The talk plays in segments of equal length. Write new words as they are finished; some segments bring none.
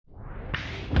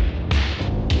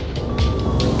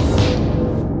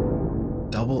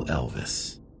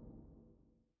Elvis.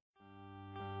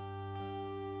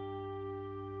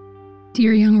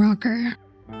 Dear Young Rocker,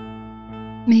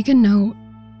 make a note.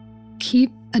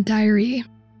 Keep a diary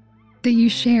that you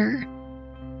share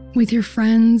with your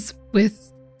friends,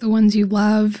 with the ones you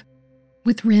love,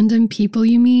 with random people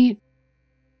you meet.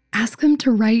 Ask them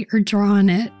to write or draw on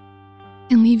it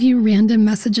and leave you random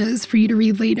messages for you to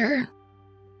read later.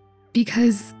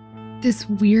 Because this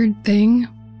weird thing,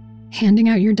 handing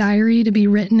out your diary to be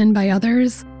written in by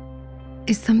others,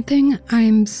 is something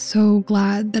I'm so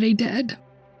glad that I did.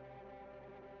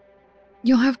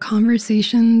 You'll have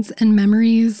conversations and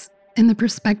memories and the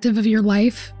perspective of your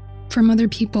life from other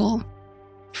people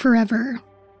forever,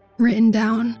 written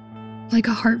down like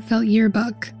a heartfelt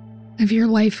yearbook of your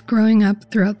life growing up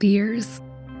throughout the years.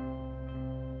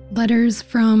 Letters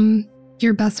from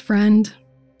your best friend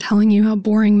telling you how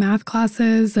boring math class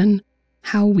is and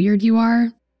how weird you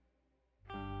are.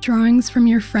 Drawings from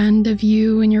your friend of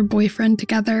you and your boyfriend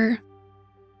together,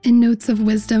 and notes of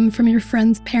wisdom from your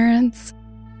friend's parents.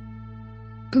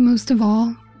 But most of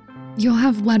all, you'll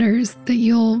have letters that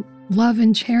you'll love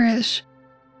and cherish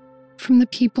from the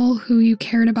people who you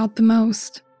cared about the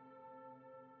most.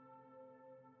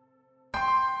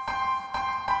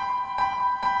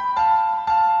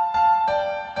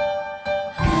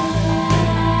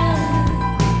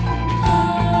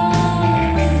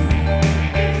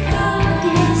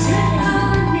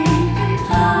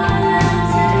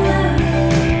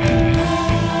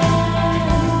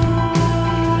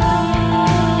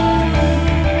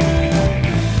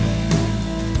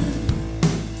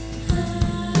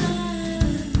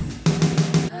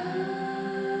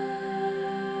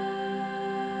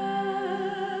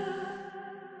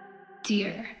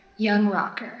 Dear Young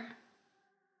Rocker.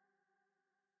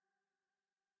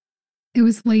 It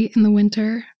was late in the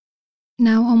winter,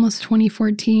 now almost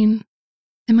 2014,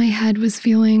 and my head was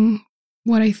feeling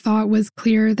what I thought was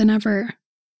clearer than ever.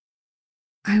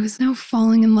 I was now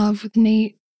falling in love with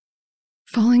Nate,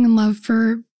 falling in love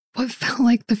for what felt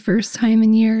like the first time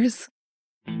in years.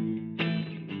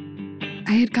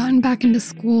 I had gotten back into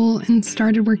school and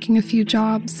started working a few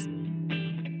jobs.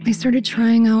 I started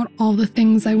trying out all the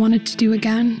things I wanted to do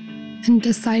again and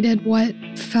decided what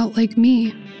felt like me,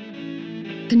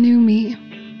 the new me.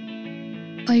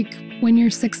 Like when you're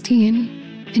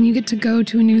 16 and you get to go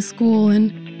to a new school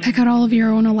and pick out all of your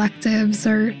own electives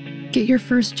or get your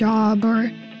first job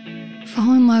or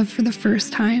fall in love for the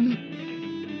first time.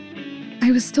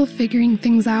 I was still figuring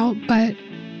things out, but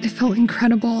it felt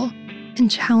incredible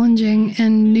and challenging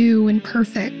and new and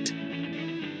perfect.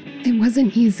 It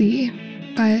wasn't easy,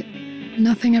 but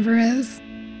nothing ever is.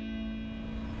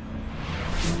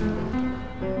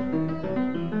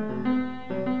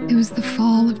 It was the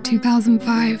fall of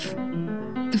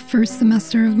 2005, the first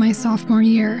semester of my sophomore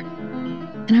year,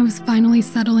 and I was finally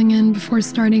settling in before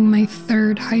starting my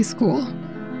third high school.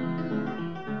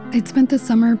 I'd spent the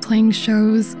summer playing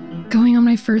shows, going on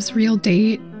my first real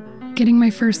date, getting my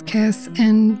first kiss,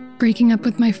 and breaking up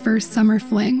with my first summer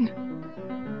fling.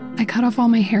 I cut off all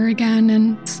my hair again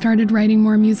and started writing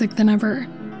more music than ever.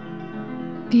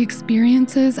 The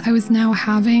experiences I was now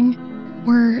having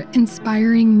were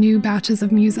inspiring new batches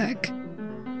of music.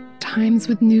 Times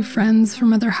with new friends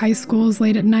from other high schools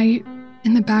late at night,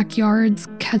 in the backyards,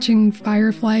 catching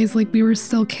fireflies like we were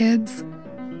still kids.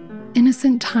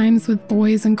 Innocent times with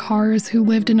boys and cars who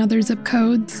lived in other zip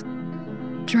codes.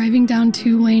 Driving down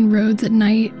 2-lane roads at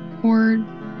night, or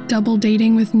double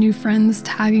dating with new friends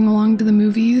tagging along to the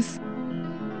movies.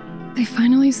 I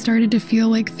finally started to feel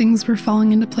like things were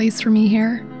falling into place for me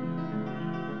here.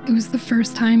 It was the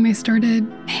first time I started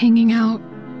hanging out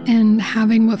and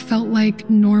having what felt like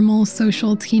normal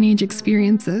social teenage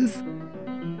experiences.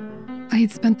 I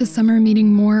had spent the summer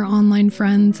meeting more online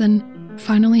friends and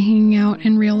finally hanging out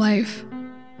in real life.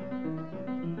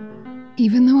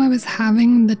 Even though I was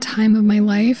having the time of my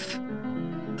life,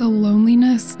 the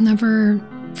loneliness never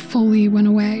fully went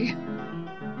away.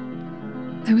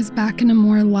 I was back in a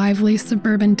more lively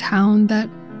suburban town that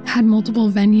had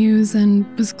multiple venues and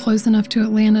was close enough to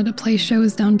Atlanta to play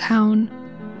shows downtown.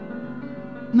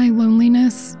 My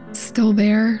loneliness, still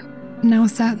there, now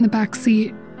sat in the back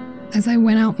seat as I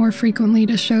went out more frequently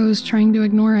to shows trying to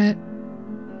ignore it.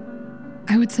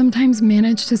 I would sometimes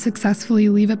manage to successfully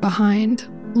leave it behind,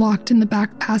 locked in the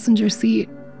back passenger seat,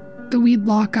 but we'd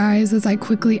lock eyes as I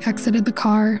quickly exited the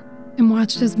car and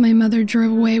watched as my mother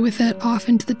drove away with it off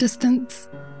into the distance.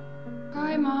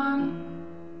 Bye, Mom.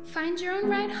 Find your own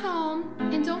ride home,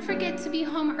 and don't forget to be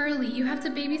home early. You have to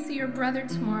babysit your brother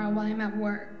tomorrow while I'm at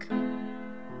work.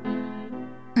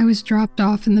 I was dropped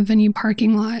off in the venue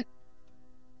parking lot.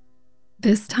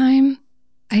 This time,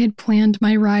 I had planned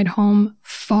my ride home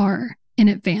far in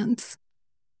advance.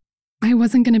 I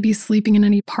wasn't going to be sleeping in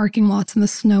any parking lots in the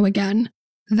snow again.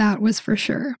 That was for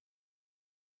sure.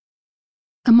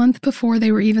 A month before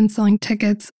they were even selling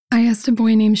tickets, I asked a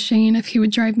boy named Shane if he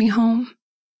would drive me home.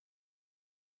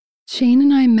 Shane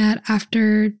and I met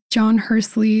after John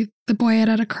Hursley, the boy I'd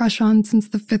had a crush on since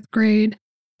the 5th grade,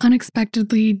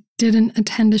 unexpectedly didn't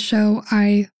attend a show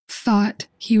I thought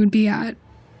he would be at.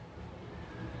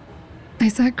 I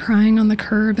sat crying on the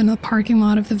curb in the parking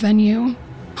lot of the venue,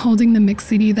 holding the mix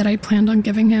CD that I planned on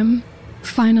giving him,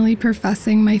 finally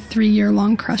professing my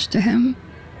 3-year-long crush to him.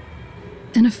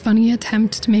 In a funny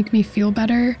attempt to make me feel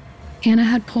better, Anna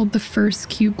had pulled the first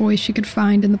cute boy she could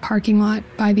find in the parking lot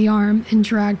by the arm and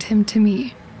dragged him to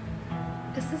me.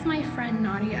 This is my friend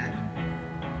Nadia.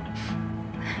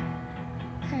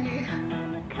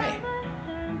 Hey.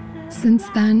 Since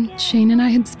then, Shane and I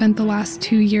had spent the last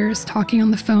 2 years talking on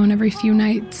the phone every few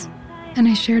nights, and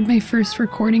I shared my first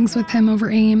recordings with him over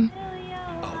AIM.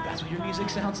 Oh, that's what your music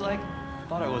sounds like?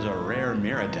 Thought it was a rare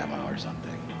Mira demo or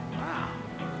something. Wow.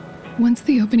 Once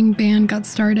the opening band got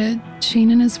started,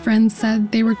 Shane and his friends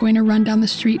said they were going to run down the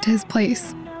street to his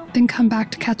place, then come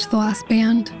back to catch the last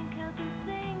band.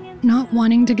 Not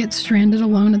wanting to get stranded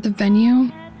alone at the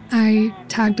venue, I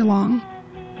tagged along.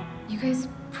 You guys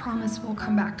promise we'll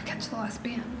come back to catch the last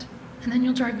band, and then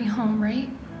you'll drive me home, right?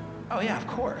 Oh yeah, of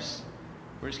course.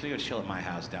 We're just gonna go chill at my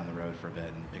house down the road for a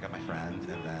bit and pick up my friend,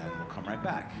 and then we'll come right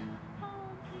back.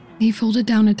 He folded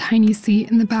down a tiny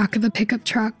seat in the back of a pickup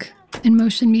truck and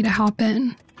motioned me to hop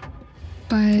in.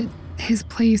 But his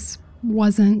place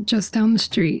wasn't just down the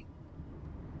street.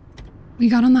 We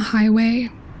got on the highway,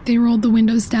 they rolled the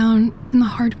windows down, and the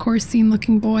hardcore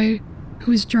scene-looking boy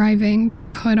who was driving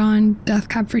put on Death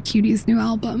Cab for Cutie's new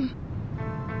album.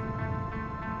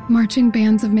 Marching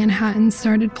Bands of Manhattan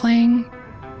started playing.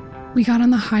 We got on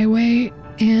the highway,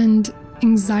 and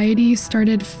anxiety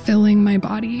started filling my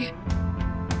body.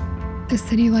 The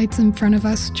city lights in front of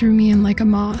us drew me in like a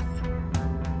moth.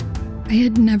 I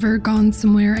had never gone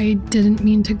somewhere I didn't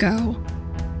mean to go.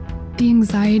 The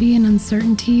anxiety and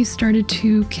uncertainty started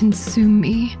to consume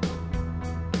me.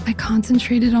 I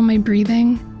concentrated on my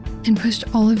breathing and pushed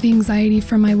all of the anxiety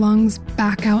from my lungs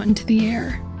back out into the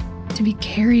air, to be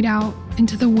carried out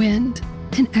into the wind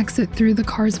and exit through the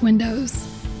car's windows.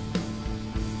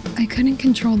 I couldn't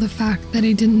control the fact that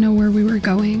I didn't know where we were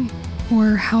going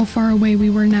or how far away we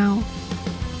were now.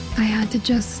 I had to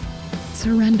just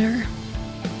surrender.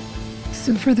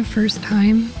 So for the first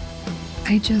time,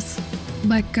 I just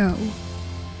let go.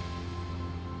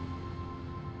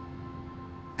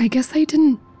 I guess I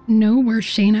didn't know where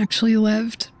Shane actually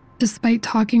lived, despite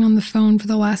talking on the phone for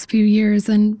the last few years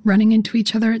and running into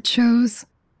each other at shows.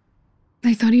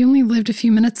 I thought he only lived a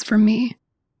few minutes from me.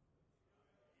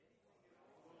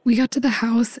 We got to the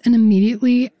house and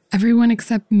immediately everyone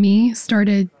except me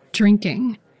started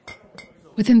drinking.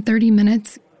 Within 30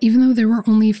 minutes, even though there were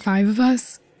only 5 of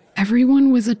us,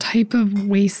 everyone was a type of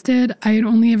wasted I had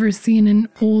only ever seen in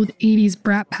old 80s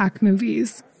Brat Pack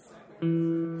movies.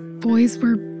 Boys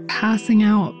were passing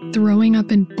out, throwing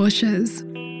up in bushes,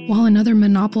 while another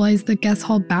monopolized the guest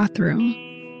hall bathroom.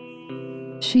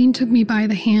 Shane took me by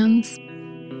the hands.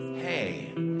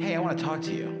 Hey, I want to talk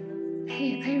to you.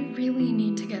 Hey, I really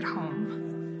need to get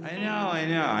home. I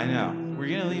know. We're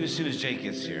gonna leave as soon as Jake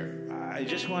gets here. I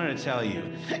just wanted to tell you.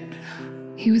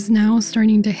 He was now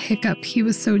starting to hiccup. He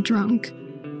was so drunk.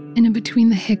 And in between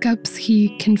the hiccups,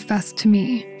 he confessed to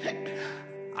me.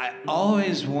 I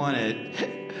always wanted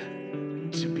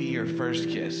to be your first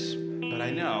kiss, but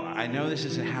I know this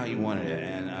isn't how you wanted it,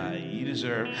 and you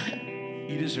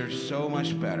deserve so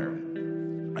much better.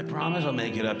 I promise I'll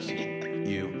make it up to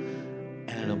you,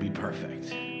 and it'll be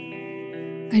perfect.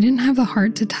 I didn't have the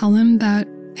heart to tell him that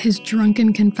his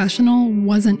drunken confessional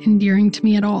wasn't endearing to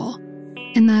me at all,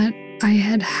 and that I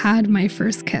had had my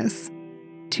first kiss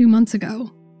 2 months ago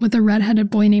with a redheaded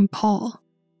boy named Paul.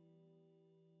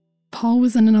 Paul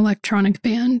was in an electronic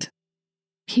band.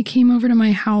 He came over to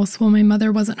my house while my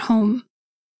mother wasn't home.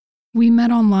 We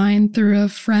met online through a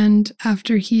friend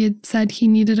after he had said he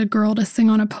needed a girl to sing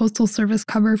on a Postal Service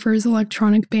cover for his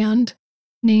electronic band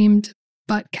named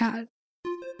Butt Cat.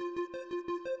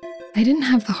 I didn't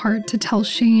have the heart to tell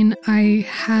Shane I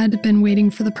had been waiting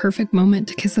for the perfect moment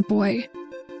to kiss a boy,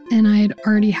 and I had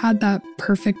already had that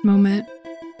perfect moment,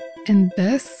 and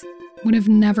this would have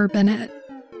never been it.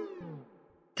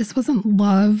 This wasn't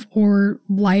love or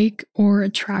like or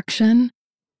attraction.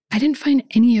 I didn't find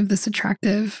any of this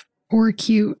attractive or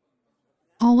cute.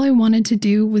 All I wanted to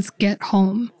do was get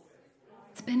home.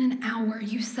 It's been an hour.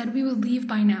 You said we would leave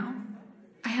by now.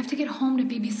 I have to get home to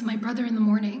babysit my brother in the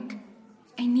morning.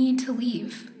 I need to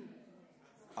leave.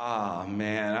 Oh,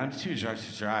 man, I'm too drunk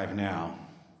to drive now.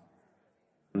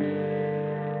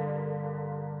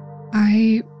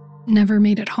 I never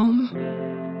made it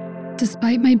home.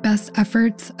 Despite my best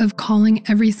efforts of calling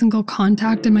every single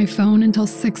contact in my phone until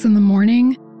 6 in the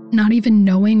morning, not even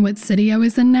knowing what city I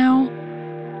was in now,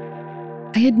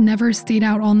 I had never stayed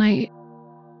out all night.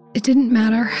 It didn't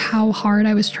matter how hard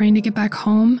I was trying to get back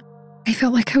home. I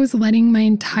felt like I was letting my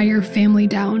entire family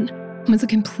down and was a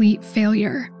complete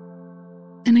failure.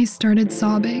 And I started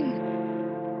sobbing.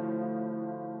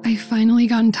 I finally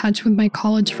got in touch with my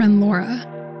college friend Laura,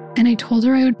 and I told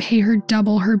her I would pay her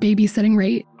double her babysitting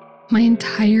rate, my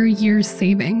entire year's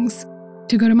savings,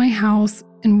 to go to my house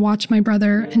and watch my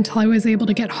brother until I was able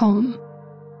to get home.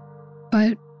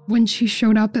 But when she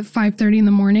showed up at 5:30 in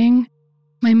the morning,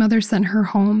 my mother sent her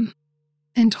home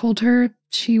and told her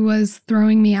she was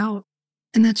throwing me out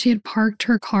and that she had parked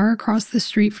her car across the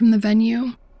street from the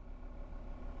venue.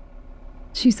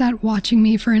 She sat watching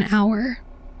me for an hour.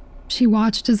 She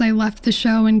watched as I left the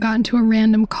show and got into a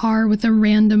random car with a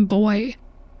random boy.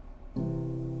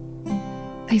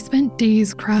 I spent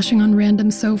days crashing on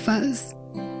random sofas.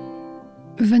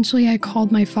 Eventually, I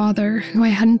called my father, who I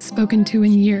hadn't spoken to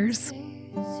in years.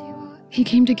 He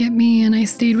came to get me, and I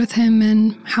stayed with him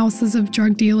in houses of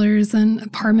drug dealers and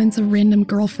apartments of random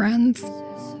girlfriends.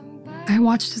 I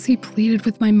watched as he pleaded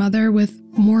with my mother with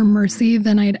more mercy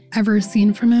than I'd ever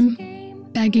seen from him,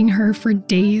 begging her for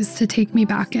days to take me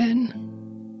back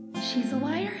in. She's a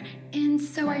liar, and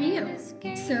so are you.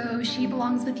 So she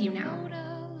belongs with you now.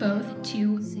 Both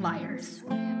two liars.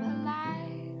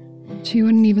 She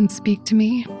wouldn't even speak to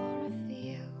me.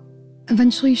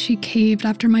 Eventually, she caved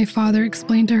after my father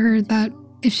explained to her that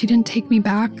if she didn't take me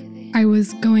back, I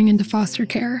was going into foster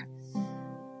care.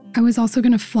 I was also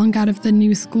going to flunk out of the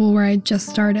new school where I had just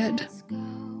started.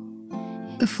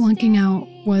 The flunking out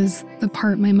was the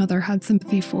part my mother had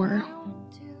sympathy for.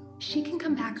 She can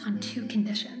come back on 2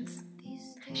 conditions.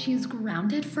 She is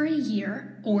grounded for a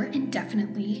year or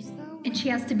indefinitely, and she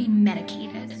has to be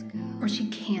medicated, or she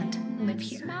can't live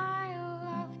here.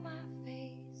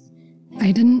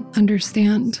 I didn't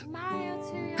understand.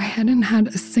 I hadn't had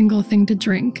a single thing to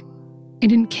drink. I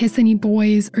didn't kiss any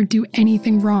boys or do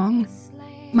anything wrong.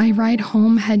 My ride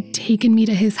home had taken me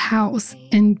to his house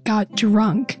and got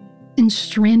drunk and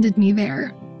stranded me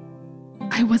there.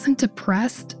 I wasn't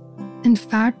depressed. In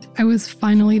fact, I was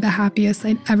finally the happiest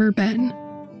I'd ever been.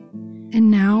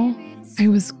 And now I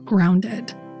was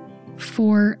grounded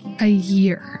for a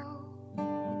year.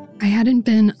 I hadn't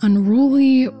been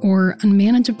unruly or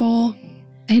unmanageable.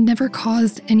 I had never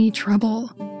caused any trouble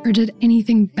or did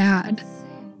anything bad.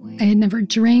 I had never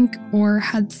drank or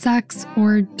had sex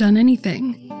or done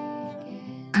anything.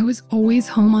 I was always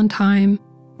home on time.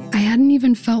 I hadn't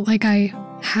even felt like I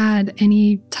had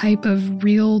any type of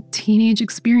real teenage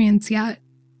experience yet.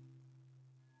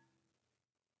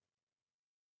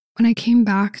 When I came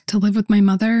back to live with my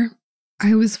mother,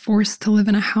 I was forced to live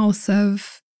in a house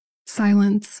of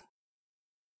silence.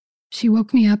 She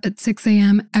woke me up at 6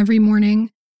 a.m. every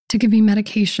morning to give me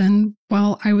medication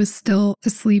while I was still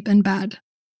asleep in bed.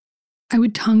 I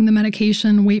would tongue the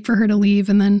medication, wait for her to leave,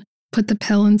 and then put the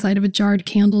pill inside of a jarred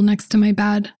candle next to my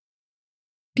bed.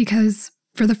 Because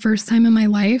for the first time in my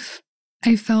life,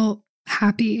 I felt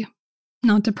happy,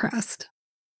 not depressed.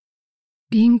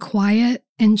 Being quiet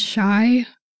and shy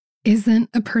isn't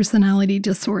a personality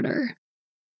disorder.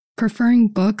 Preferring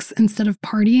books instead of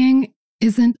partying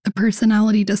isn't a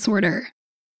personality disorder.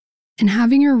 And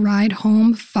having your ride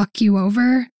home fuck you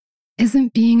over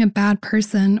isn't being a bad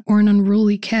person or an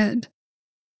unruly kid.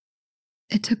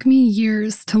 It took me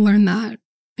years to learn that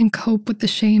and cope with the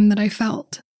shame that I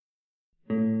felt.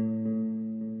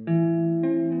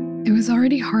 It was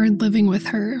already hard living with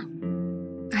her.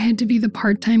 I had to be the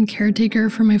part-time caretaker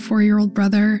for my 4-year-old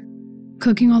brother,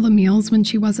 cooking all the meals when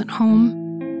she wasn't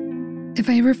home. If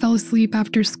I ever fell asleep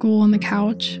after school on the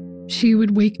couch, she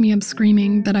would wake me up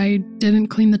screaming that I didn't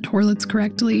clean the toilets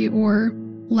correctly or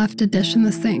left a dish in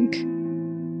the sink.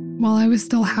 While I was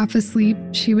still half asleep,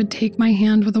 she would take my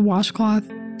hand with a washcloth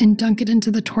and dunk it into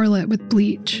the toilet with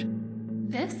bleach.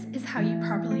 This is how you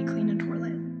properly clean a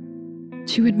toilet.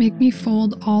 She would make me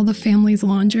fold all the family's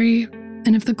laundry,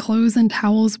 and if the clothes and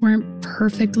towels weren't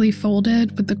perfectly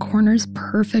folded with the corners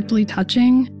perfectly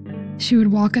touching, she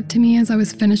would walk up to me as I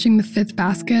was finishing the 5th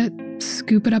basket,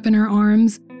 scoop it up in her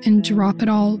arms, and drop it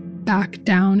all back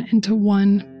down into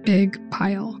one big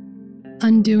pile,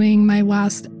 undoing my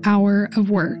last hour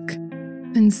of work,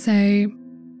 and say,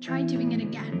 "Try doing it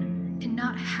again, and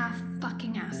not half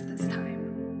fucking ass this time."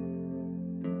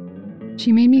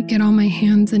 She made me get on my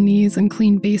hands and knees and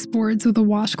clean baseboards with a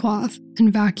washcloth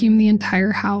and vacuum the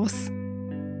entire house.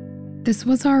 This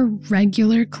was our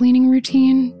regular cleaning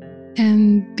routine,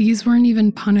 and these weren't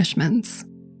even punishments.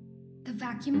 The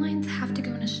vacuum lines have to go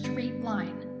in a straight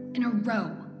line, in a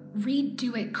row.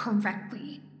 Redo it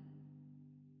correctly.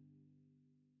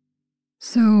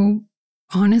 So,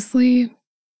 honestly,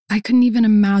 I couldn't even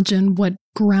imagine what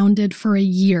grounded for a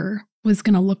year was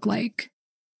going to look like.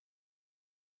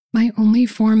 My only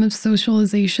form of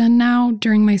socialization now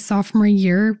during my sophomore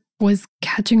year was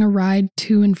catching a ride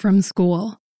to and from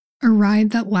school, a ride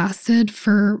that lasted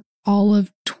for all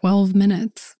of 12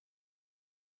 minutes.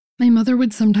 My mother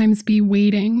would sometimes be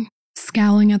waiting,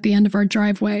 scowling at the end of our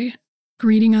driveway,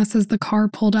 greeting us as the car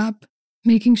pulled up,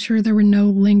 making sure there were no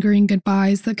lingering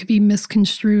goodbyes that could be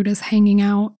misconstrued as hanging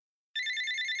out.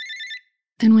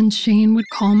 And when Shane would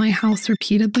call my house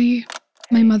repeatedly,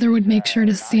 my mother would make sure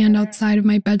to stand outside of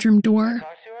my bedroom door,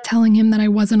 telling him that I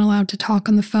wasn't allowed to talk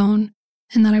on the phone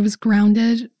and that I was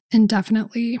grounded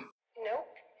indefinitely. Nope,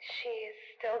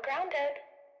 she's still grounded.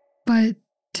 But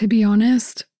to be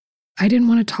honest, I didn't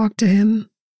want to talk to him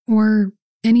or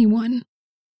anyone.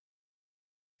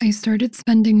 I started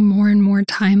spending more and more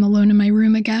time alone in my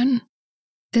room again.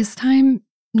 This time,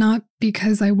 not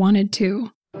because I wanted to.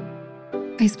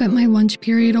 I spent my lunch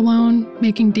period alone,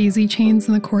 making daisy chains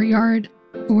in the courtyard,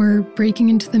 or breaking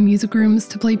into the music rooms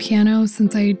to play piano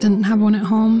since I didn't have one at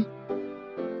home.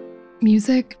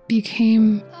 Music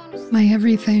became my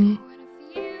everything.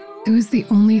 It was the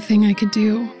only thing I could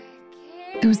do.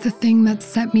 It was the thing that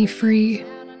set me free.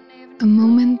 A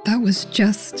moment that was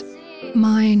just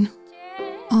mine,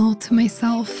 all to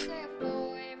myself.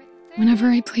 Whenever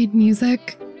I played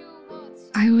music,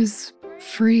 I was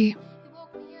free.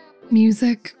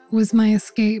 Music was my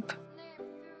escape.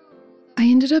 I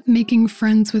ended up making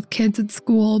friends with kids at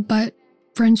school, but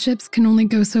friendships can only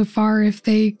go so far if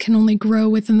they can only grow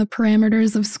within the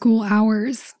parameters of school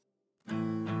hours.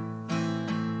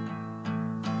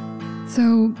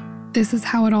 So this is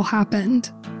how it all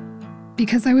happened.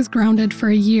 Because I was grounded for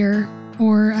a year,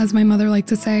 or as my mother liked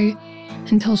to say,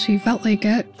 until she felt like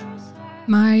it,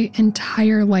 my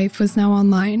entire life was now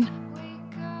online.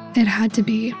 It had to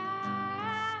be.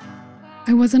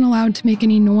 I wasn't allowed to make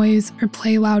any noise or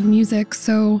play loud music,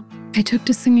 so I took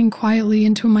to singing quietly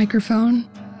into a microphone.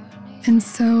 And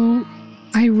so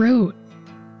I wrote.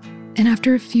 And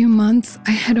after a few months,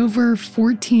 I had over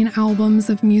 14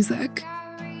 albums of music.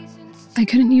 I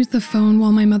couldn't use the phone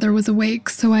while my mother was awake,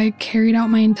 so I carried out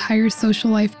my entire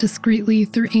social life discreetly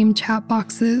through AIM chat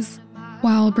boxes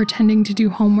while pretending to do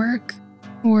homework,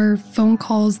 or phone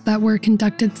calls that were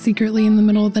conducted secretly in the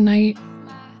middle of the night.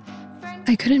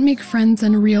 I couldn't make friends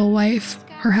in real life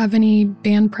or have any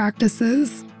band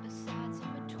practices.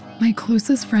 My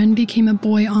closest friend became a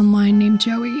boy online named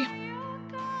Joey.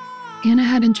 Anna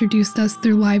had introduced us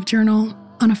through LiveJournal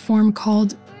on a forum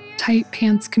called Tight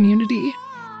Pants Community.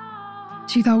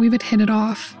 She thought we would hit it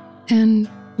off, and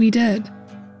we did.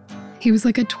 He was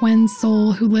like a twin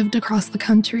soul who lived across the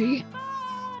country.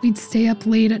 We'd stay up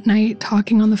late at night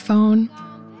talking on the phone.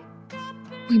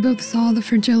 We both saw the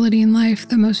fragility in life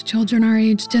that most children our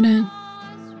age didn't.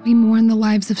 We mourned the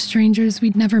lives of strangers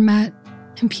we'd never met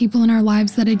and people in our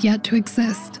lives that had yet to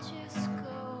exist.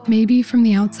 Maybe from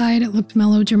the outside it looked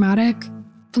melodramatic,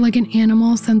 but like an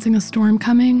animal sensing a storm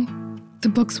coming, the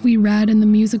books we read and the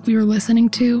music we were listening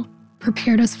to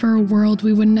prepared us for a world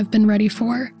we wouldn't have been ready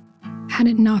for, had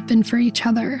it not been for each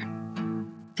other.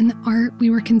 And the art we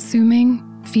were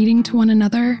consuming, feeding to one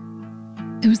another,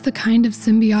 it was the kind of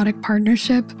symbiotic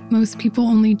partnership most people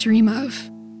only dream of.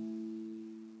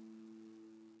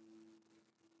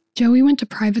 Joey went to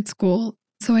private school,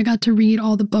 so I got to read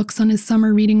all the books on his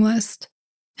summer reading list,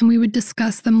 and we would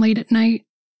discuss them late at night.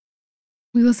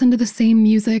 We listened to the same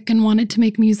music and wanted to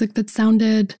make music that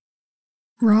sounded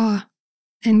raw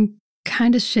and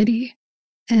kind of shitty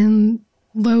and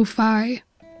lo-fi.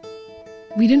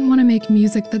 We didn't want to make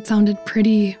music that sounded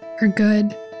pretty or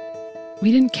good.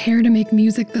 We didn't care to make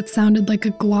music that sounded like a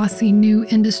glossy new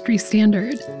industry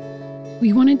standard.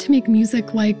 We wanted to make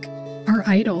music like our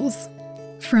idols,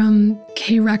 from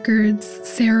K Records,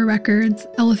 Sarah Records,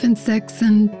 Elephant Six,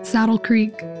 and Saddle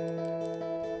Creek.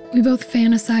 We both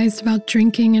fantasized about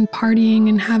drinking and partying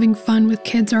and having fun with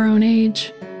kids our own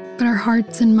age, but our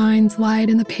hearts and minds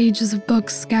lied in the pages of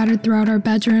books scattered throughout our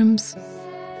bedrooms.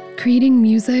 Creating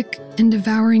music and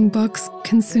devouring books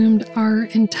consumed our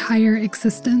entire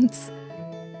existence.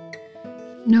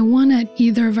 No one at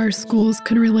either of our schools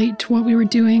could relate to what we were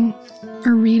doing,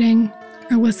 or reading,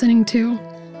 or listening to,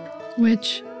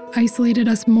 which isolated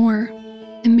us more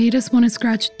and made us want to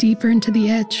scratch deeper into the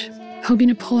itch, hoping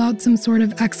to pull out some sort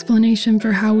of explanation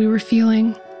for how we were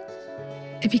feeling.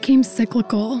 It became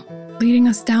cyclical, leading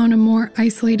us down a more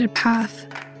isolated path,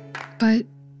 but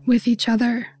with each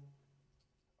other.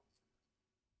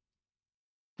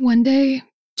 One day,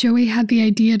 Joey had the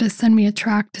idea to send me a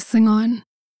track to sing on,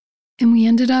 and we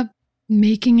ended up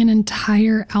making an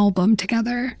entire album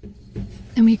together,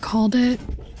 and we called it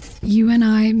You and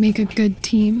I Make a Good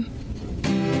Team.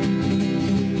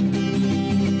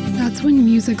 That's when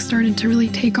music started to really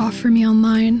take off for me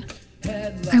online.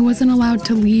 I wasn't allowed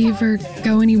to leave or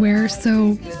go anywhere,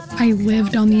 so I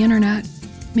lived on the internet,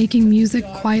 making music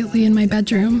quietly in my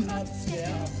bedroom.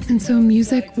 And so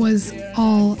music was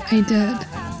all I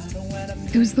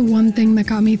did. It was the one thing that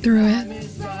got me through it,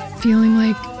 feeling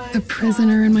like a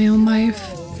prisoner in my own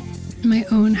life, in my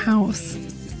own house.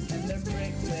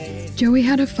 Joey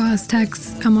had a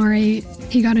Fostex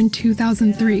MR8 he got in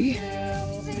 2003.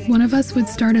 One of us would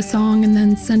start a song and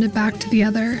then send it back to the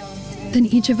other. Then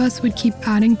each of us would keep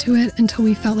adding to it until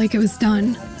we felt like it was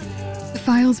done. The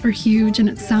files were huge and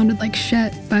it sounded like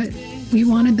shit, but we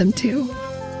wanted them to.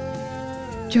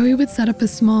 Joey would set up a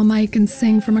small mic and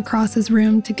sing from across his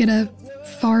room to get a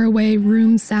faraway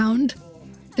room sound.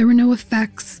 There were no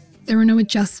effects, there were no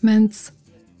adjustments.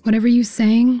 Whatever you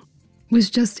sang was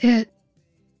just it.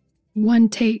 One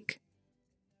take.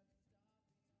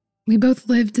 We both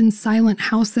lived in silent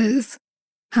houses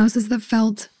that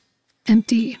felt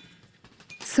empty.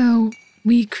 So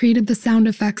we created the sound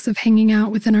effects of hanging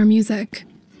out within our music.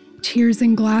 Cheers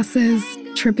in glasses,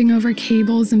 tripping over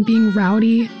cables and being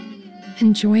rowdy,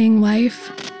 enjoying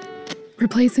life,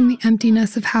 replacing the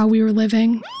emptiness of how we were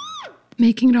living,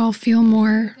 making it all feel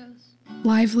more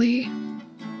lively,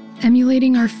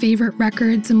 emulating our favorite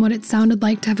records and what it sounded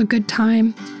like to have a good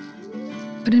time.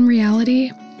 But in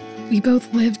reality, we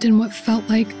both lived in what felt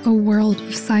like a world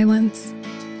of silence.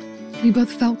 We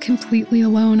both felt completely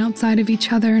alone outside of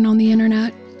each other and on the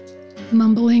internet,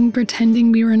 mumbling,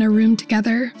 pretending we were in a room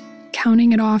together,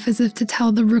 counting it off as if to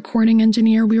tell the recording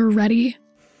engineer we were ready.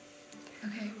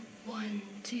 Okay, 1,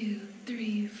 2,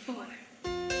 3, 4.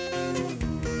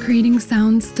 Creating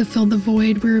sounds to fill the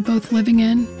void we were both living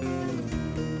in.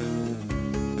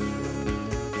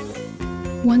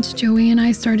 Once Joey and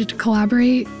I started to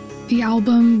collaborate, the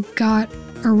album got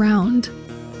around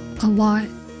a lot.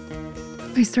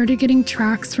 I started getting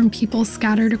tracks from people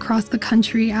scattered across the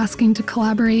country asking to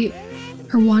collaborate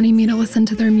or wanting me to listen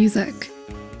to their music,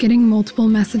 getting multiple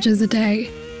messages a day.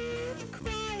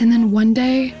 And then one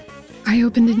day, I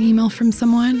opened an email from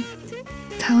someone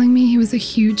telling me he was a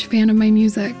huge fan of my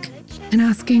music and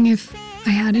asking if I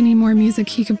had any more music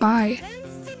he could buy.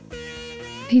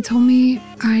 He told me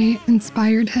I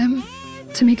inspired him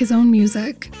to make his own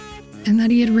music and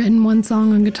that he had written one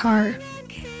song on guitar.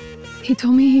 He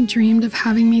told me he dreamed of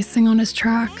having me sing on his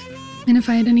track, and if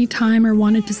I had any time or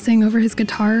wanted to sing over his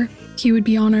guitar, he would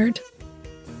be honored.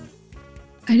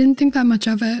 I didn't think that much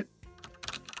of it.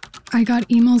 I got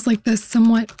emails like this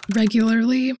somewhat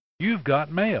regularly. You've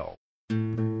got mail.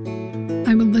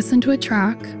 I would listen to a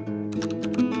track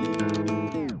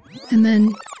and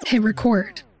then hit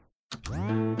record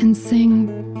and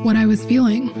sing what I was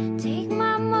feeling. Take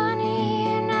my money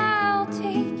and I'll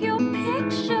take your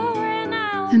picture and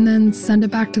and then send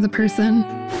it back to the person.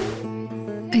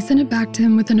 I sent it back to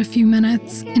him within a few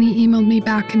minutes, and he emailed me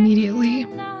back immediately.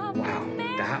 Wow,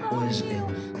 that was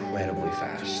incredibly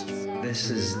fast. This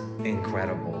is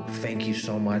incredible. Thank you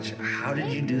so much. How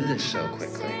did you do this so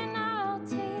quickly?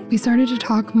 We started to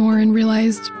talk more and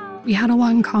realized we had a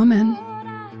lot in common.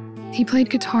 He played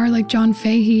guitar like John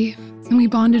Fahey, and we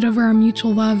bonded over our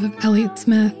mutual love of Elliott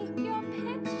Smith.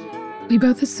 We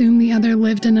both assumed the other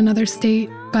lived in another state,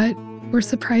 but were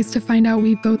surprised to find out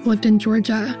we both lived in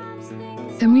Georgia.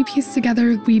 Then we pieced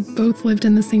together we both lived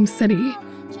in the same city,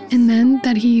 and then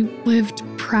that he lived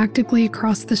practically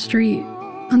across the street,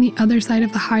 on the other side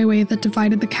of the highway that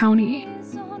divided the county.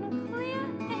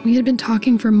 We had been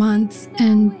talking for months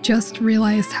and just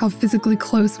realized how physically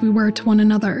close we were to one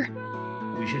another.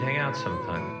 We should hang out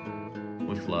sometime.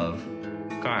 With love,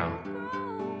 Kyle.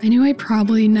 I knew I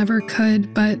probably never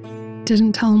could, but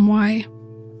didn't tell him why.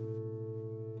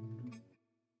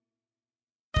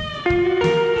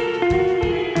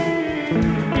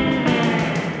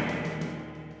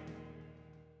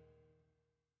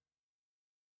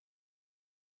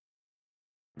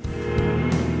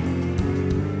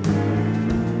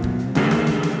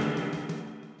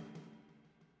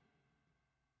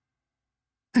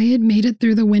 I had made it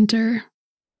through the winter,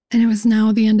 and it was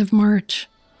now the end of March.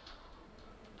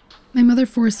 My mother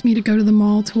forced me to go to the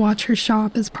mall to watch her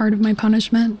shop as part of my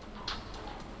punishment.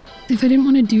 If I didn't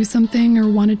want to do something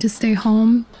or wanted to stay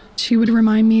home, she would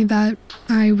remind me that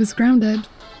I was grounded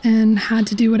and had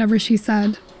to do whatever she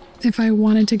said if I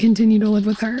wanted to continue to live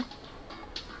with her.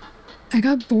 I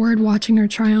got bored watching her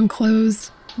try on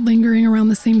clothes, lingering around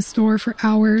the same store for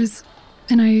hours,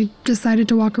 and I decided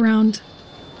to walk around.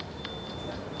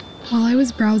 While I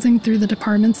was browsing through the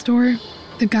department store,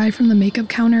 the guy from the makeup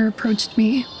counter approached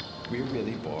me. We're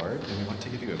really bored and we want to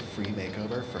give you a free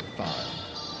makeover for fun.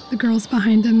 The girls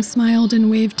behind him smiled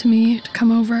and waved to me to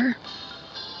come over.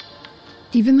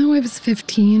 Even though I was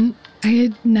 15, I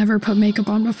had never put makeup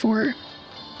on before.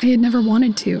 I had never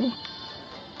wanted to.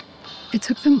 It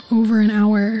took them over an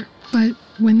hour, but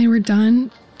when they were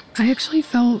done, I actually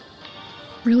felt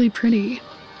really pretty.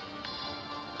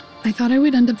 I thought I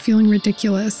would end up feeling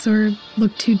ridiculous or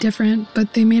look too different,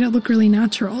 but they made it look really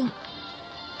natural.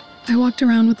 I walked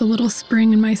around with a little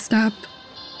spring in my step.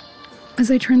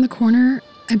 As I turned the corner,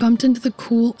 I bumped into the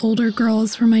cool older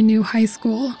girls from my new high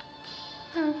school.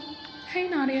 Oh, hey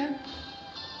Nadia.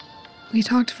 We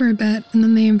talked for a bit, and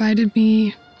then they invited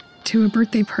me to a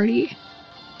birthday party.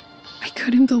 I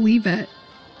couldn't believe it.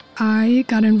 I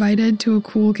got invited to a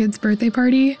cool kid's birthday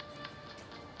party.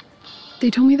 They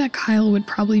told me that Kyle would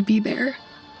probably be there.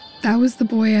 That was the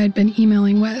boy I'd been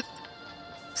emailing with.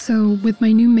 So with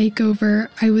my new makeover,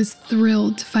 I was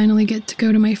thrilled to finally get to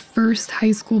go to my first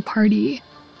high school party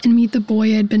and meet the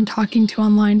boy I'd been talking to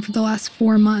online for the last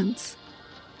 4 months.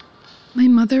 My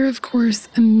mother, of course,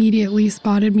 immediately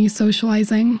spotted me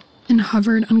socializing and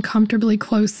hovered uncomfortably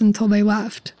close until they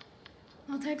left.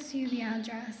 I'll text you the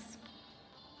address.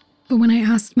 But when I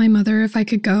asked my mother if I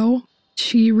could go,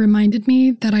 she reminded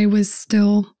me that I was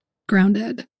still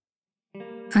grounded.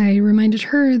 I reminded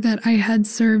her that I had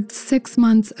served 6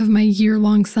 months of my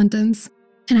year-long sentence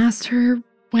and asked her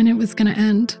when it was going to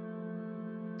end.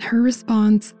 Her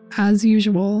response, as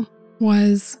usual,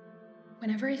 was,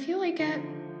 Whenever I feel like it.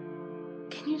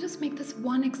 Can you just make this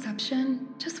one exception?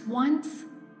 Just once?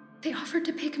 They offered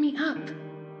to pick me up.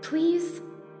 Please?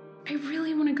 I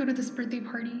really want to go to this birthday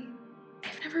party.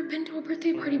 I've never been to a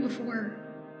birthday party before.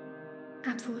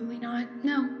 Absolutely not.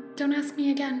 No, don't ask me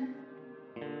again.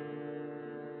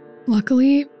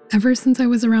 Luckily, ever since I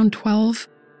was around 12,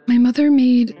 my mother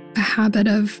made a habit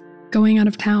of going out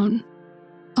of town.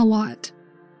 A lot.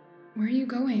 Where are you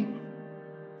going?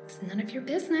 It's none of your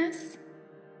business.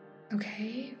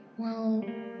 Okay, well,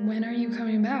 when are you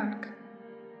coming back?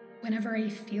 Whenever I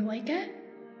feel like it?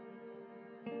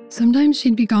 Sometimes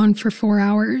she'd be gone for 4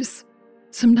 hours.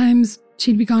 Sometimes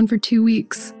she'd be gone for 2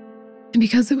 weeks. And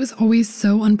because it was always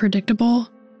so unpredictable,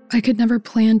 I could never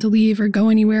plan to leave or go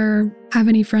anywhere or have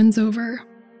any friends over.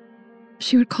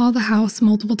 She would call the house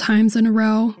multiple times in a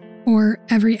row or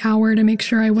every hour to make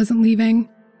sure I wasn't leaving.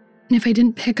 And if I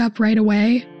didn't pick up right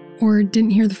away or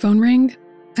didn't hear the phone ring,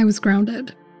 I was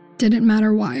grounded. Didn't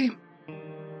matter why.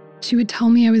 She would tell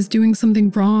me I was doing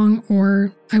something wrong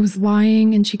or I was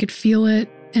lying and she could feel it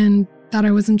and that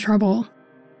I was in trouble.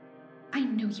 I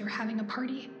know you're having a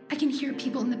party. I can hear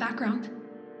people in the background.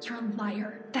 You're a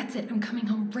liar. That's it. I'm coming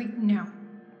home right now.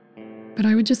 But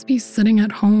I would just be sitting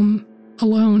at home,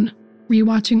 alone,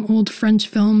 rewatching old French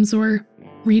films or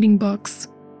reading books.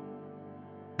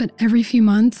 But every few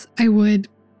months, I would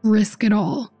risk it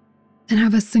all and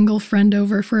have a single friend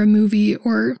over for a movie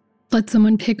or let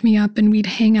someone pick me up and we'd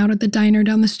hang out at the diner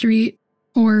down the street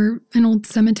or an old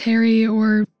cemetery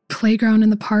or playground in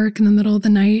the park in the middle of the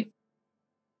night.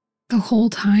 The whole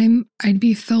time, I'd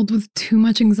be filled with too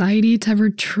much anxiety to ever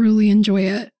truly enjoy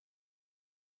it.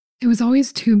 It was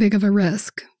always too big of a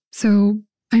risk, so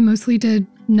I mostly did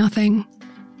nothing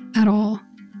at all,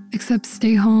 except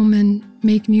stay home and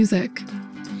make music.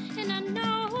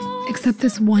 Except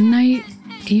this one night,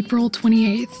 April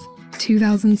 28th,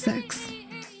 2006.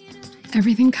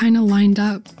 Everything kind of lined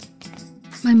up.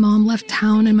 My mom left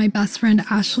town and my best friend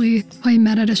Ashley, who I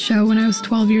met at a show when I was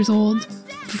 12 years old,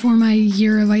 before my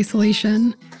year of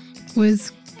isolation,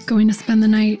 was going to spend the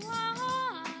night.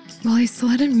 While I still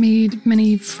hadn't made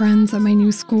many friends at my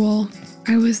new school,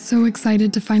 I was so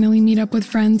excited to finally meet up with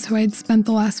friends who I'd spent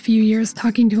the last few years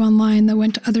talking to online that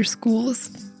went to other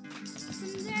schools.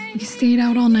 We stayed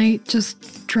out all night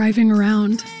just driving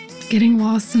around, getting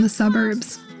lost in the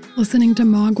suburbs, listening to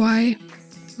Mogwai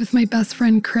with my best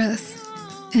friend Chris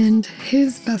and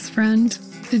his best friend,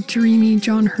 the dreamy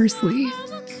John Hursley.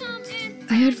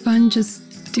 I had fun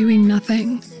just doing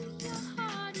nothing.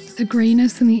 The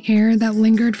grayness in the air that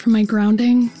lingered from my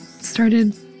grounding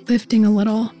started lifting a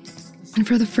little, and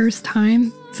for the first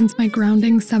time since my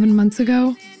grounding 7 months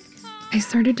ago, I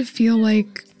started to feel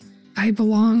like I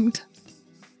belonged.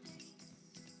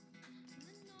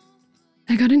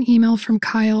 I got an email from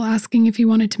Kyle asking if he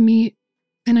wanted to meet,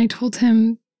 and I told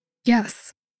him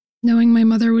yes. knowing my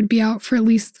mother would be out for at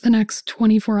least the next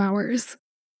 24 hours.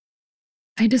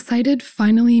 I decided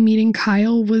finally meeting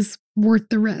Kyle was worth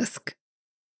the risk.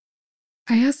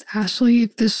 I asked Ashley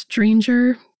if this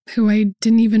stranger, who I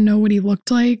didn't even know what he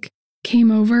looked like,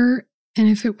 came over, and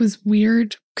if it was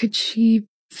weird, could she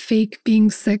fake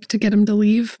being sick to get him to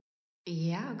leave?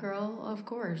 Yeah, girl, of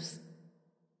course.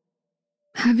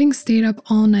 Having stayed up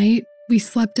all night, we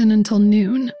slept in until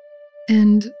noon,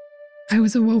 and I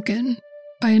was awoken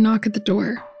by a knock at the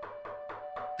door.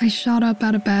 I shot up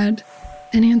out of bed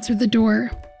and answered the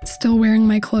door, still wearing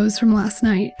my clothes from last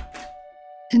night.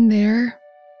 And there,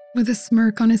 with a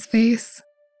smirk on his face,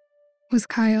 was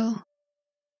Kyle.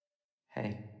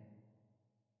 Hey.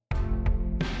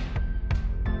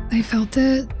 I felt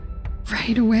it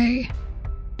right away.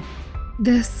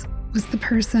 This was the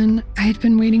person I had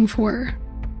been waiting for.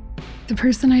 The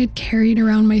person I had carried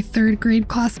around my 3rd grade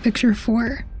class picture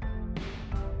for.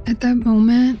 At that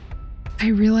moment, I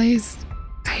realized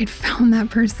I had found that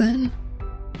person.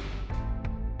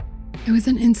 It was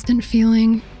an instant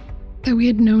feeling that we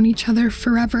had known each other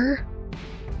forever.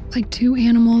 Like 2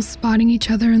 animals spotting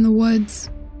each other in the woods,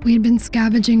 we had been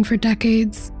scavenging for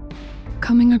decades,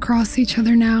 coming across each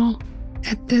other now,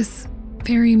 at this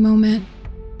very moment.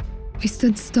 We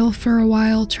stood still for a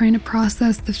while, trying to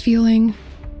process the feeling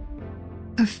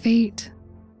of fate.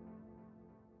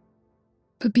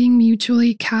 But being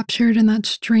mutually captured in that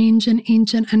strange and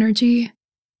ancient energy,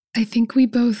 I think we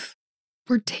both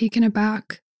were taken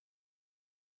aback.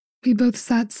 We both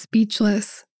sat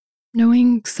speechless,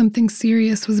 knowing something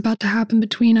serious was about to happen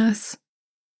between us.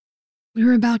 We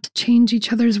were about to change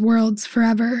each other's worlds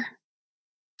forever.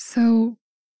 So,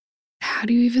 how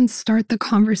do you even start the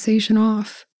conversation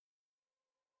off?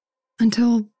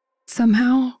 Until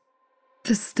somehow,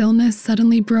 the stillness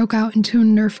suddenly broke out into a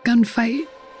Nerf gun fight.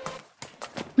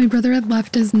 My brother had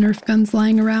left his Nerf guns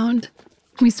lying around.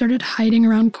 We started hiding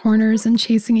around corners and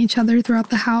chasing each other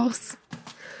throughout the house.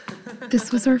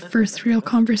 This was our first real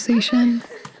conversation,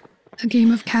 a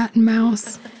game of cat and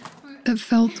mouse that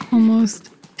felt almost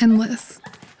endless.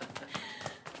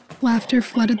 Laughter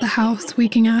flooded the house,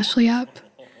 waking Ashley up.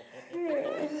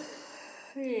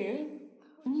 Hey,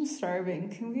 I'm starving.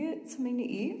 Can we get something to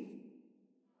eat?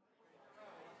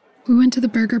 We went to the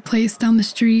burger place down the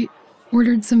street,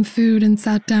 ordered some food, and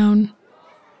sat down.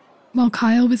 While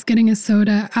Kyle was getting a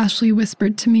soda, Ashley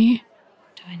whispered to me,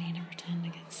 Do I need to pretend to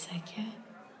get sick yet?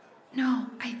 No,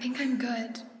 I think I'm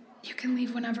good. You can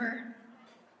leave whenever.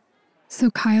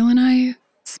 So Kyle and I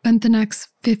spent the next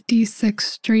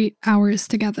 56 straight hours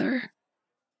together.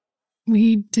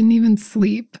 We didn't even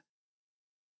sleep.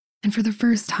 And for the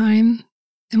first time,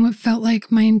 in what felt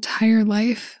like my entire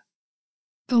life,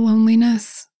 the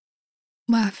loneliness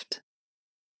left.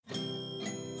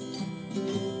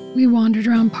 We wandered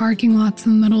around parking lots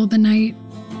in the middle of the night,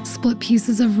 split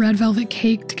pieces of red velvet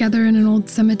cake together in an old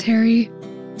cemetery,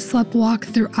 slept-walked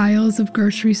through aisles of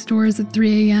grocery stores at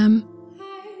 3 a.m.,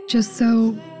 just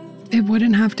so it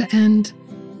wouldn't have to end.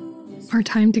 Our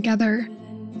time together.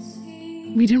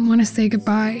 We didn't want to say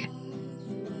goodbye.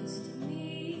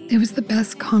 It was the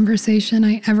best conversation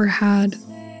I ever had,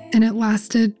 and it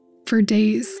lasted for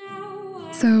days.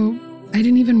 So I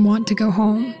didn't even want to go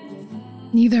home.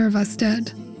 Neither of us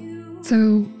did.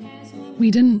 So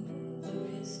we didn't.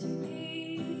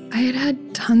 I had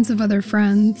had tons of other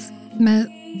friends, met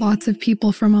lots of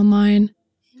people from online.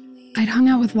 I'd hung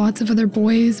out with lots of other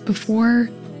boys before.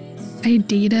 I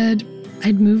dated.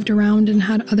 I'd moved around and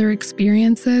had other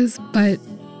experiences, but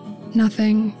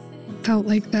nothing felt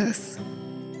like this.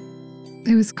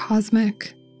 It was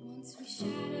cosmic.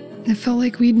 It felt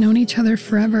like we'd known each other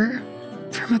forever,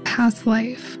 from a past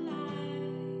life.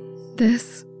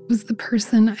 This was the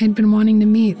person I'd been wanting to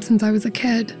meet since I was a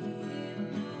kid.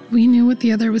 We knew what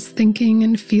the other was thinking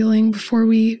and feeling before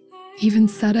we even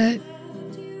said it.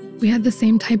 We had the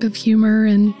same type of humor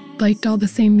and liked all the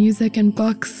same music and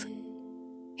books.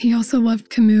 He also loved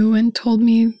Camus and told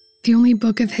me the only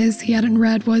book of his he hadn't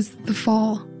read was The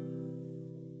Fall.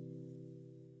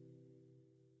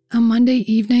 On Monday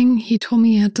evening, he told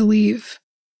me he had to leave.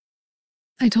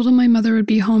 I told him my mother would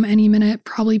be home any minute,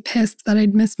 probably pissed that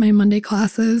I'd missed my Monday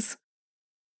classes.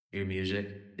 Your music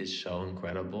is so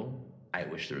incredible. I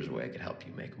wish there was a way I could help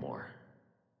you make more.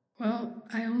 Well,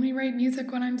 I only write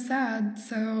music when I'm sad,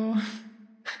 so...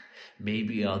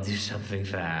 Maybe I'll do something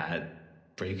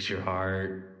that breaks your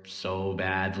heart so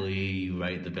badly you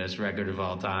write the best record of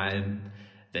all time.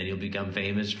 Then you'll become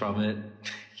famous from it.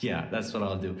 Yeah, that's what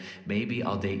I'll do. Maybe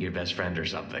I'll date your best friend or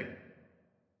something.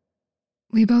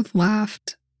 We both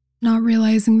laughed, not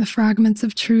realizing the fragments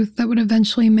of truth that would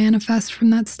eventually manifest from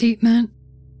that statement.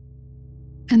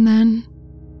 And then,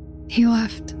 He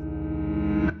left.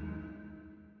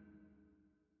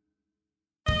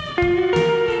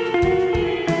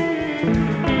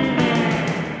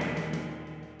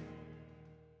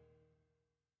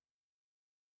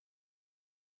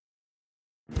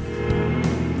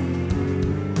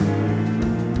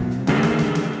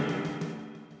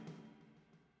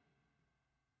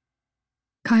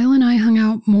 Kyle and I hung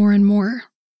out more and more.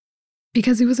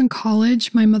 Because he was in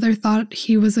college, my mother thought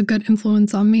he was a good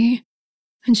influence on me,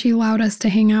 and she allowed us to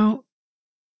hang out.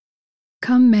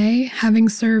 Come May, having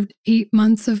served 8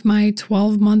 months of my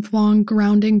 12-month-long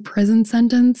grounding prison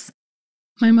sentence,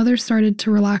 my mother started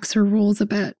to relax her rules a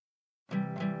bit.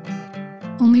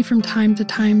 Only from time to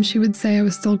time she would say I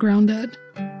was still grounded.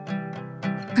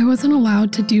 I wasn't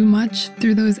allowed to do much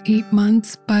through those 8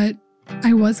 months, but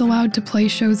I was allowed to play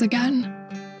shows again.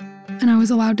 And I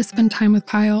was allowed to spend time with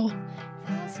Kyle.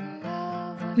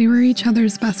 We were each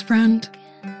other's best friend.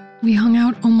 We hung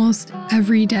out almost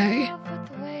every day.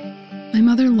 My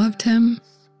mother loved him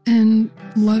and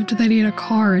loved that he had a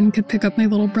car and could pick up my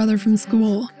little brother from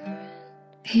school.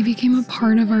 He became a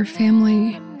part of our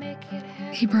family.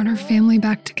 He brought our family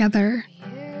back together.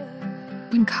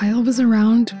 When Kyle was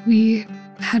around, we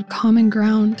had common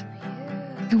ground.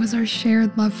 It was our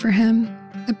shared love for him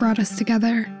that brought us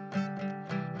together.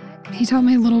 He taught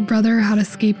my little brother how to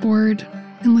skateboard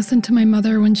and listened to my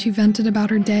mother when she vented about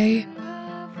her day.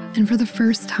 And for the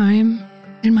first time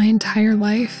in my entire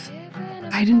life,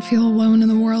 I didn't feel alone in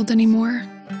the world anymore.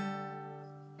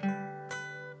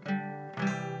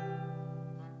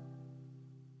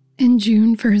 In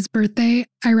June, for his birthday,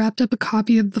 I wrapped up a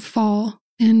copy of The Fall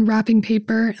in wrapping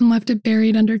paper and left it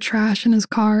buried under trash in his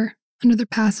car, under the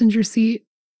passenger seat.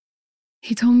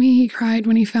 He told me he cried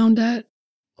when he found it.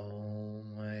 Oh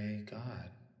my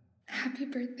God. Happy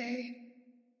birthday.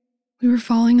 We were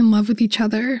falling in love with each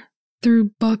other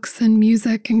through books and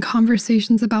music and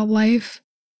conversations about life.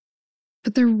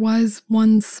 But there was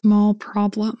one small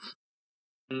problem.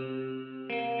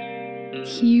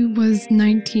 He was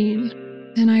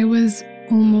 19, and I was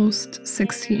almost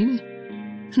 16,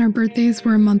 and our birthdays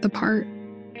were a month apart.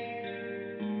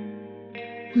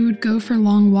 We would go for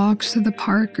long walks to the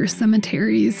park or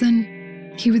cemeteries,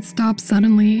 and he would stop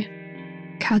suddenly,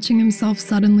 catching himself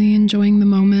suddenly enjoying the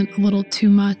moment a little too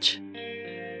much.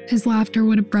 His laughter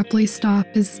would abruptly stop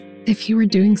as if he were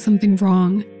doing something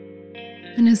wrong,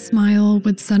 and his smile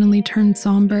would suddenly turn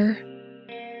somber,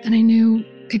 and I knew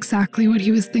exactly what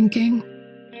he was thinking.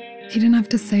 He didn't have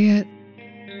to say it.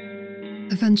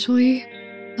 Eventually,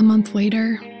 a month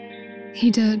later,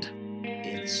 he did.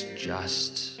 It's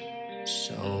just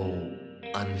so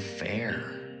unfair.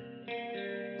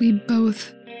 We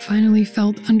both finally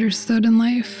felt understood in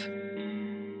life.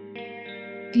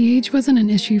 The age wasn't an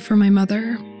issue for my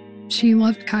mother. She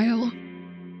loved Kyle,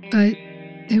 but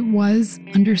it was,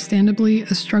 understandably,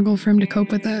 a struggle for him to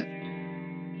cope with it.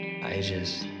 I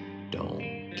just don't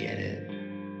get it.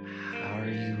 How are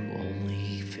you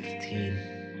only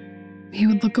 15? He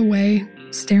would look away,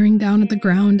 staring down at the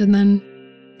ground, and then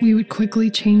we would quickly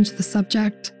change the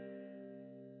subject.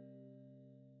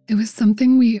 It was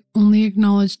something we only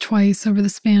acknowledged twice over the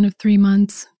span of 3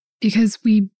 months because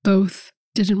we both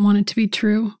didn't want it to be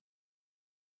true.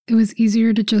 It was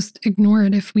easier to just ignore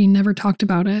it if we never talked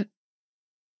about it.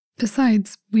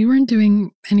 Besides, we weren't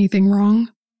doing anything wrong.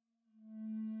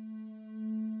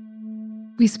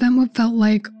 We spent what felt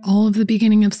like all of the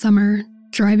beginning of summer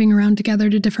driving around together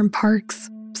to different parks,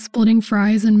 splitting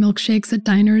fries and milkshakes at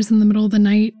diners in the middle of the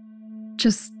night,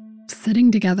 just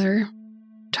sitting together,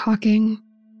 talking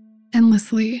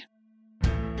endlessly.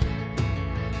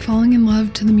 Falling in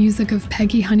love to the music of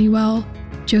Peggy Honeywell,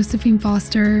 Josephine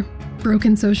Foster,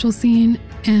 Broken Social Scene,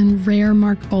 and rare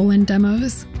Mark Bolan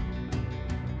demos.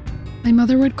 My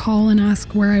mother would call and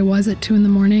ask where I was at 2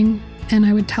 a.m, and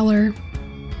I would tell her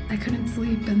I couldn't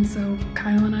sleep, and so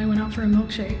Kyle and I went out for a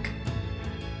milkshake.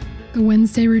 The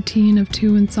Wednesday routine of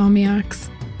two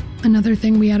insomniacs, another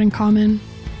thing we had in common.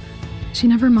 She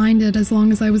never minded as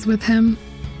long as I was with him.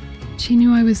 She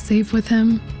knew I was safe with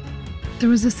him. There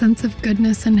was a sense of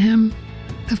goodness in him,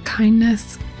 of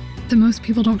kindness that most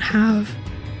people don't have.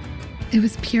 It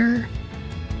was pure.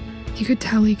 You could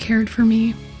tell he cared for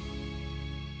me.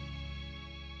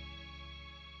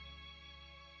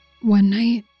 One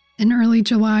night, in early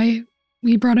July,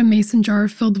 we brought a mason jar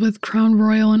filled with Crown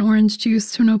Royal and orange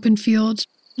juice to an open field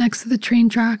next to the train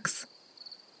tracks.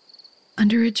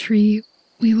 Under a tree,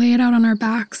 we lay it out on our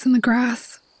backs in the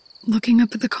grass, looking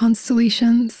up at the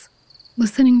constellations,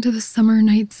 listening to the summer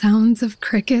night sounds of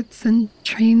crickets and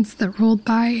trains that rolled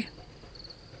by.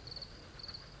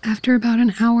 After about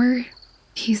an hour,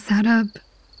 he sat up,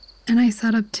 and I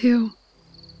sat up too.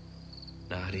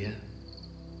 Nadia?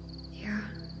 Yeah.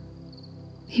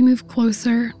 He moved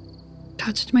closer,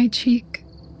 touched my cheek,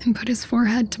 and put his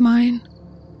forehead to mine.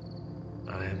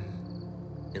 I'm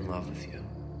in love with you,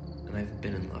 and I've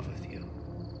been in love with you.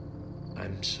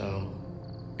 I'm so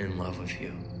in love with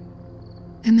you.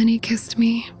 And then he kissed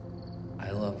me.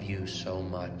 I love you so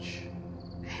much.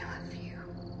 I love you.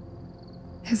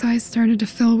 His eyes started to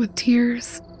fill with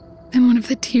tears, and one of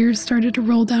the tears started to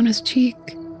roll down his cheek.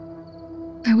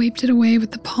 I wiped it away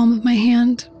with the palm of my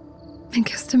hand and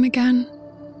kissed him again.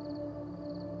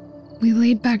 We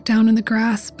laid back down in the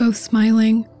grass, both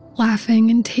smiling, laughing,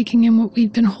 and taking in what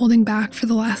we'd been holding back for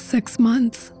the last 6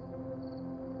 months.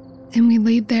 And we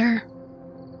laid there,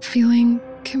 feeling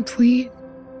complete,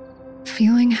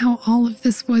 feeling how all of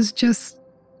this was just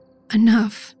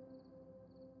enough.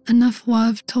 Enough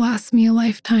love to last me a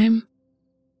lifetime.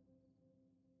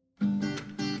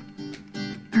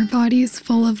 Our bodies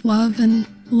full of love and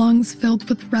lungs filled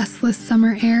with restless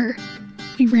summer air.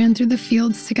 We ran through the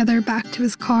fields together back to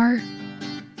his car.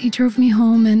 He drove me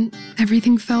home and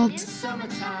everything felt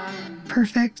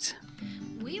perfect.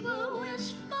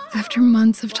 After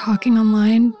months of talking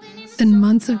online, then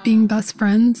months of being best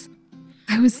friends,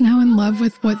 I was now in love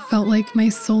with what felt like my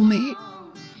soulmate.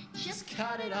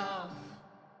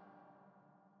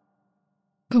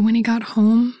 But when he got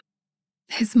home,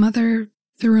 his mother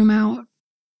threw him out.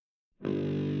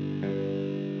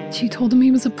 She told him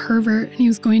he was a pervert and he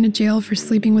was going to jail for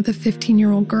sleeping with a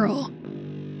 15-year-old girl.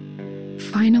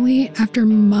 Finally, after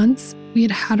months, we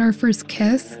had had our first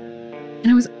kiss, and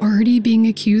I was already being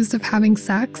accused of having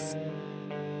sex.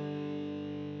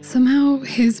 Somehow,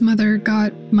 his mother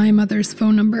got my mother's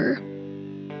phone number.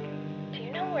 Do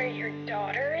you know where your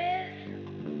daughter is?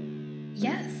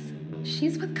 Yes,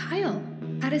 she's with Kyle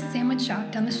at a sandwich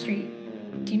shop down the street.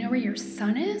 Do you know where your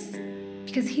son is?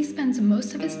 Because he spends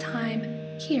most of his time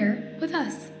here with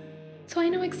us. So I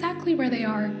know exactly where they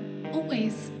are,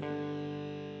 always.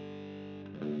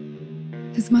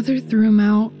 His mother threw him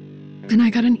out, and I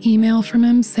got an email from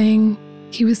him saying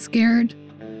he was scared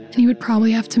and he would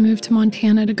probably have to move to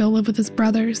Montana to go live with his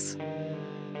brothers.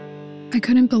 I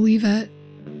couldn't believe it.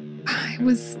 I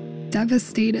was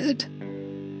devastated.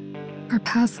 Our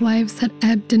past lives had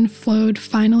ebbed and flowed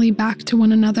finally back to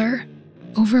one another,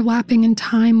 overlapping in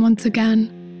time once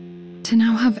again, to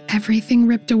now have everything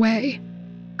ripped away,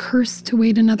 cursed to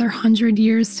wait another 100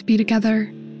 years to be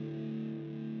together.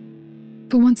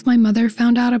 But once my mother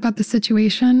found out about the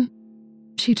situation,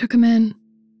 she took him in,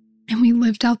 and we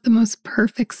lived out the most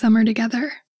perfect summer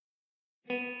together.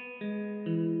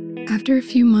 After a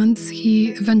few months,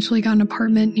 he eventually got an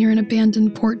apartment near an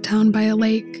abandoned port town by a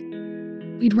lake.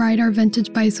 We'd ride our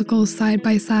vintage bicycles side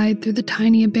by side through the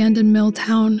tiny abandoned mill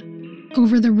town,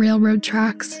 over the railroad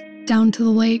tracks, down to the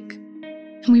lake,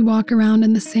 and we walk around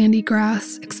in the sandy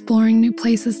grass, exploring new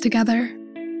places together.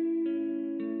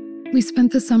 We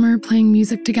spent the summer playing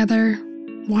music together,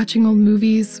 watching old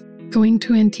movies, going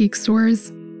to antique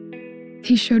stores.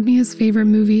 He showed me his favorite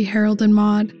movie, Harold and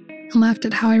Maude, and laughed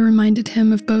at how I reminded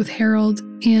him of both Harold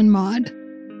and Maude.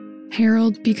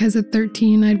 Harold, because at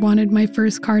 13 I'd wanted my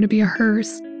first car to be a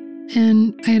hearse,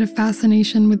 and I had a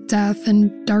fascination with death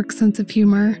and dark sense of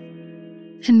humor.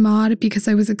 And Maude, because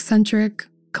I was eccentric,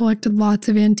 collected lots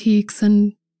of antiques,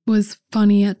 and was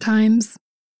funny at times.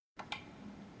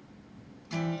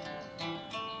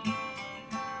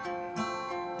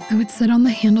 I would sit on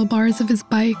the handlebars of his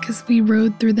bike as we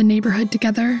rode through the neighborhood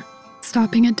together,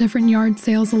 stopping at different yard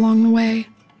sales along the way,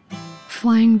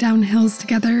 flying down hills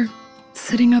together,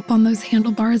 sitting up on those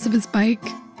handlebars of his bike.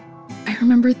 I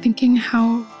remember thinking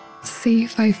how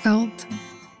safe I felt,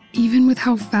 even with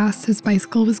how fast his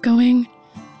bicycle was going,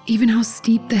 even how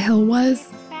steep the hill was.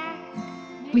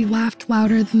 We laughed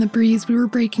louder than the breeze we were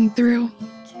breaking through.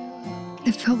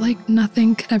 It felt like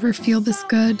nothing could ever feel this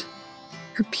good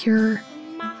or pure.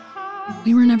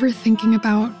 We were never thinking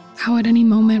about how at any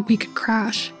moment we could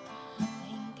crash.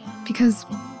 Because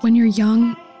when you're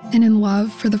young and in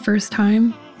love for the first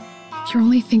time, you're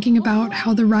only thinking about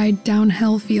how the ride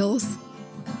downhill feels,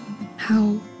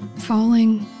 how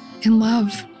falling in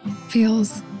love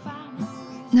feels,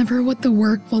 never what the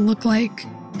work will look like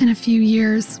in a few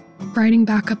years riding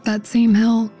back up that same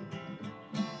hill.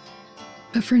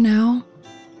 But for now,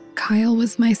 Kyle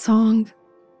was my song,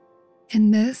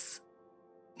 and this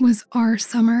was our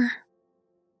summer.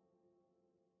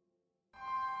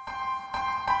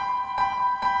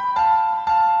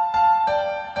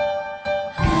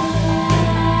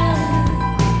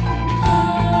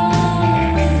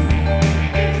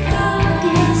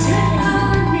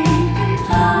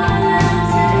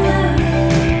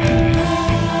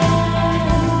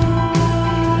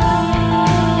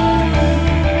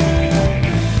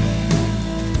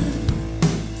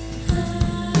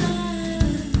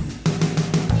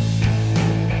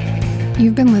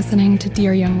 You've been listening to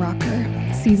Dear Young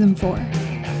Rocker, Season 4.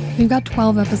 We've got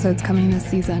 12 episodes coming this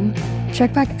season.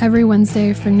 Check back every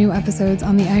Wednesday for new episodes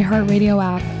on the iHeartRadio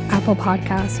app, Apple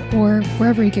Podcasts, or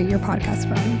wherever you get your podcasts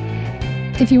from.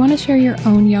 If you want to share your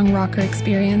own young rocker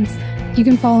experience, you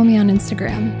can follow me on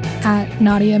Instagram at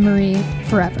Nadia Marie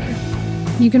Forever.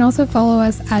 You can also follow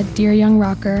us at Dear Young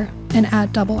Rocker and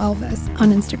at Double Elvis on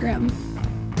Instagram.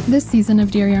 This season of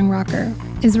Dear Young Rocker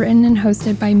is written and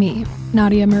hosted by me,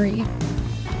 Nadia Marie.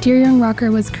 Dear Young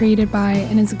Rocker was created by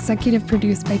and is executive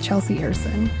produced by Chelsea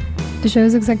Erson. The show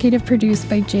is executive produced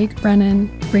by Jake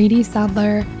Brennan, Brady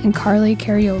Sadler, and Carly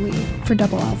Carioli for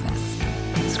Double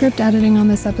Elvis. Script editing on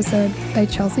this episode by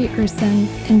Chelsea Erson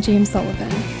and James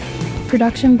Sullivan.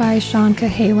 Production by Sean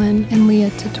Cahalan and Leah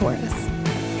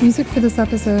Tatoris. Music for this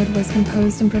episode was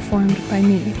composed and performed by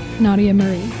me, Nadia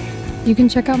Marie. You can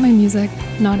check out my music,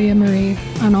 Nadia Marie,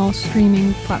 on all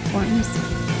streaming platforms.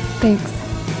 Thanks.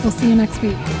 We'll see you next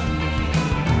week.